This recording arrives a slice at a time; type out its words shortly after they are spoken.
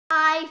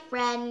Hi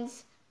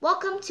friends,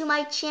 welcome to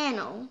my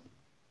channel.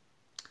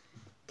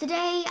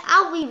 Today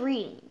I'll be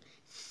reading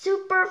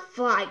Super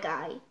Fly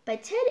Guy by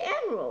Ted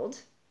Emerald.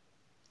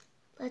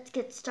 Let's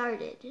get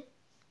started.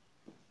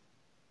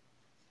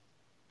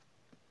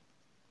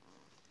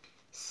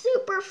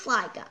 Super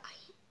Fly Guy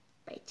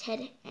by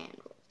Ted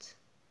Emerald.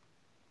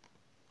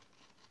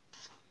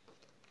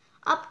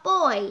 A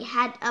boy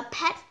had a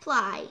pet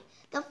fly.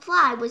 The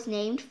fly was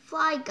named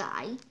Fly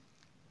Guy.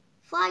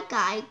 Fly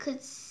Guy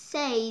could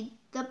say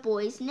the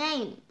boy's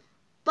name,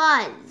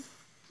 Buzz.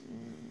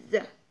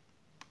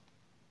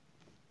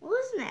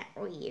 Wasn't that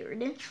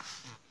weird?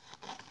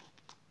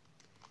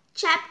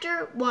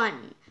 Chapter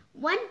 1.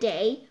 One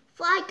day,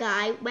 Fly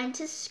Guy went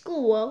to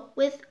school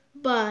with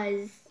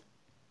Buzz.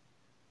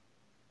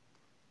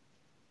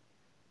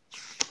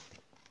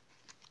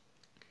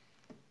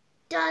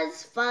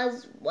 Does,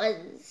 fuzz,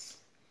 was.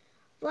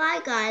 Fly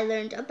Guy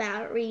learned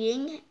about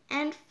reading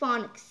and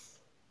phonics.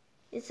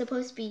 It's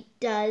supposed to be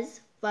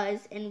does,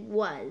 fuzz, and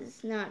was,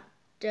 not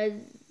does,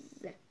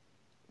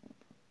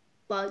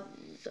 buzz,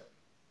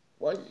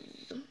 was.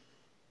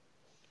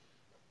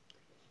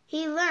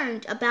 He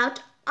learned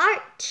about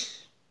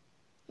art.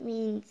 It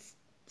means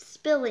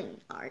spelling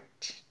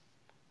art.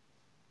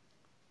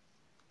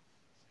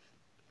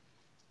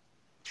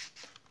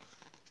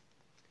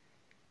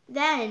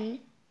 Then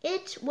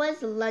it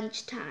was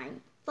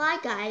lunchtime. Fly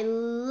Guy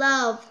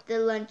loved the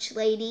lunch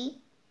lady.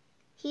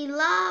 He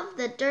loved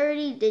the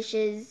dirty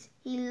dishes.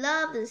 He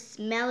loved the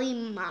smelly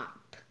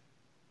mop.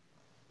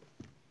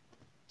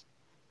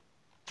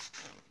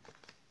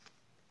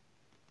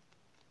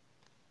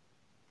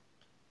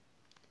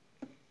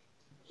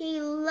 He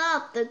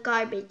loved the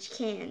garbage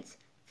cans.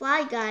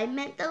 Fly Guy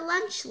met the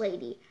lunch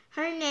lady.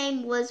 Her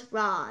name was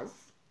Rosalind.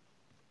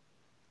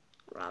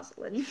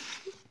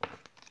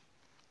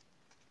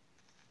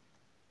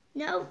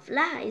 No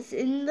flies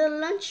in the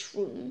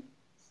lunchroom,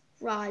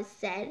 Roz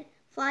said.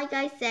 Fly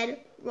Guy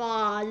said,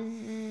 Roz.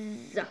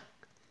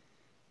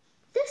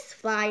 This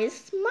fly is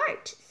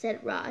smart,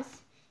 said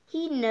Roz.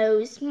 He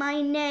knows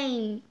my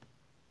name,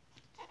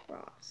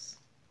 Roz.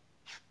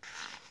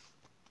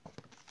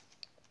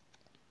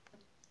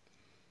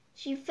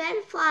 She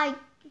fed Fly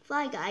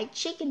Guy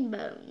chicken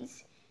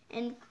bones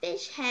and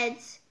fish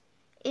heads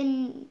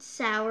in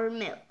sour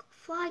milk.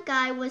 Fly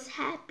Guy was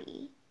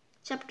happy.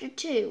 Chapter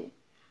 2.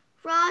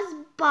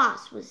 Roz's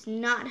boss was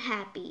not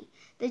happy.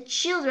 The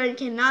children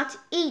cannot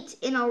eat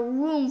in a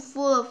room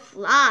full of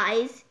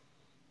flies.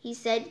 He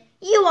said,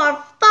 You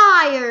are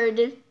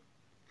fired.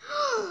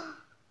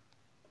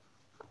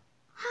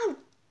 How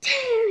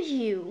dare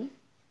you?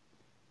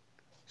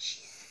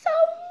 She's so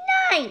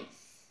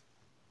nice.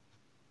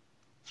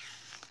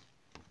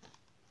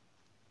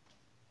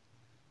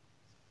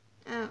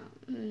 Oh,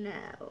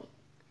 no.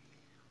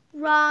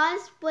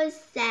 Roz was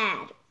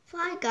sad.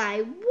 Fly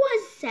Guy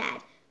was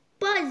sad.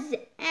 Buzz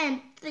and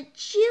the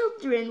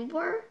children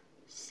were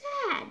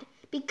sad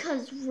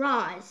because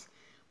Roz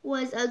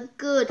was a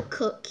good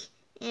cook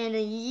and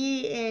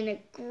a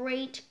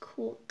great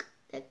cook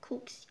that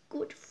cooks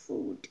good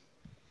food.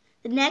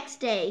 The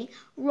next day,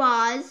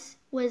 Roz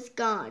was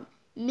gone.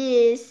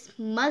 Miss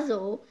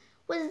Muzzle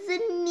was the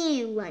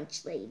new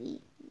lunch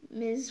lady.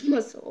 Miss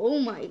Muzzle, oh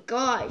my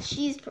gosh,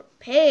 she's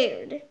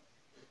prepared.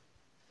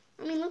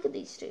 I mean, look at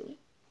these two.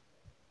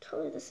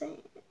 Totally the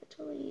same,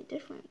 totally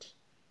different.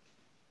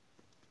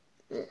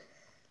 Ugh.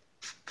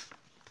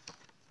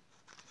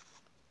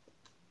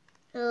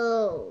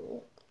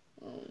 Oh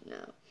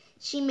no.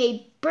 She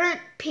made burnt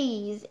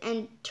peas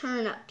and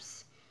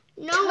turnips.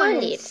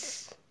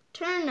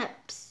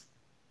 Turnips.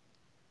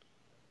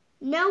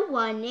 No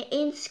one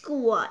in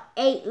school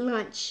ate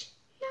lunch.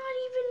 Not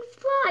even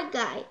Fly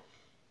Guy,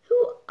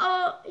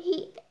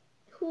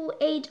 who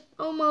ate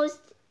almost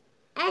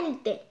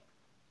anything.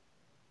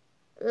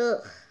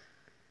 Ugh.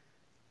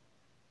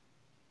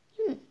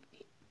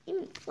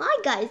 Even Fly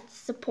Guy's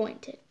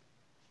disappointed.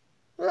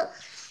 Ugh.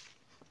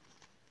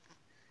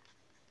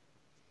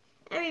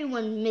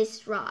 Everyone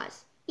missed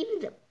Roz. Even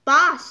the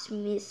boss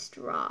missed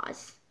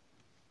Roz.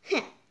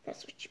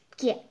 That's what you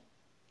get,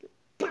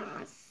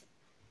 boss.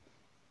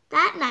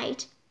 That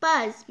night,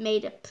 Buzz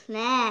made a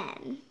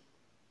plan.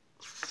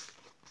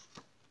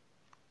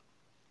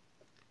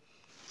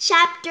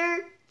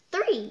 Chapter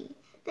 3.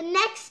 The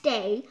next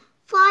day,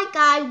 Fly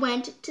Guy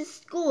went to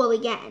school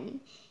again.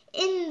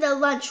 In the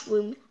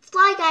lunchroom,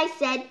 Fly Guy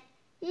said,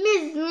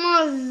 Miss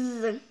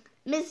Muzz.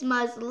 Miss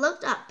Muzz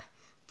looked up.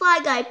 Fly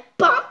Guy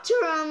bopped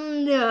her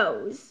on the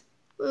nose.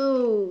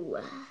 Ooh.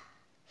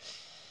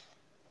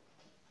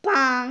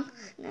 Bonk.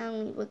 Now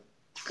we have a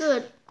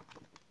good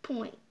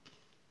point.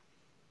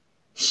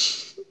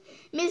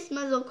 Miss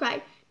Muzzle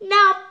cried,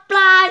 No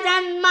flies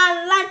in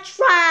my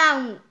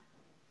lunchroom.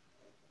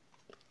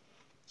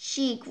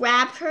 She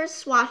grabbed her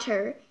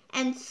swatter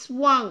and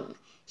swung.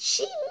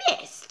 She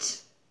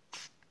missed.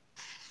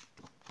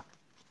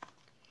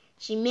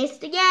 She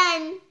missed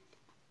again.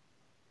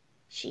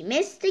 She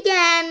missed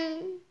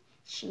again.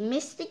 She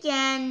missed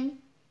again.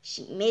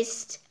 She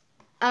missed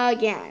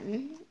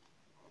again.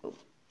 Oh,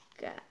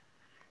 God.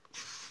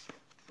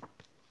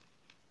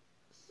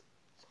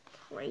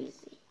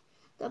 crazy.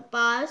 The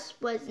boss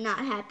was not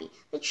happy.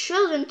 The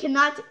children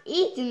cannot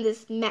eat in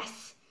this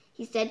mess.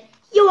 He said,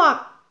 "You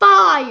are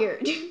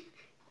fired."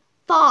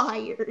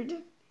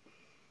 Fired.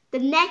 The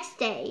next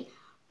day,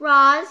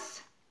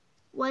 Roz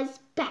was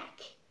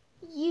back.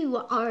 "You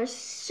are a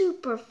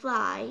super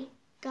fly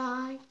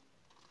guy,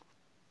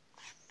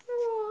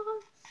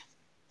 Roz."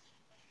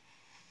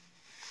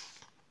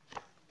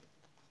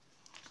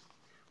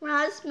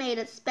 Roz made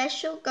a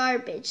special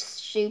garbage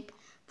soup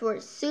for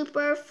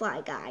Super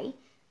Fly Guy.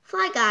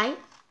 Fly Guy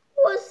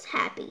was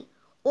happy.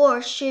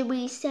 Or should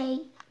we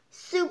say,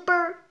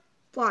 Super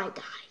Fly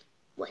Guy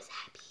was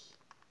happy.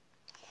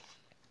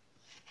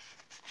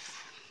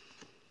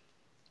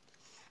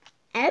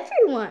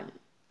 Everyone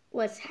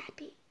was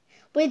happy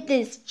with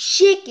this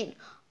chicken.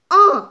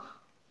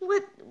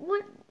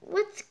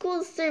 What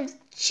school serves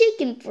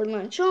chicken for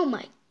lunch? Oh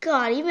my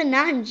God, even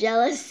I'm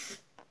jealous.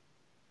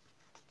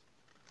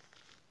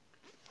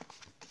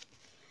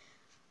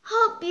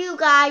 Hope you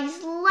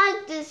guys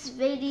like this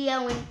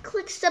video and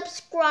click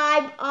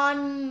subscribe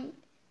on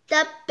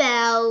the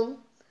bell.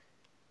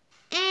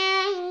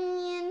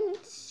 And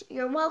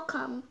you're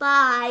welcome.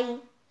 Bye.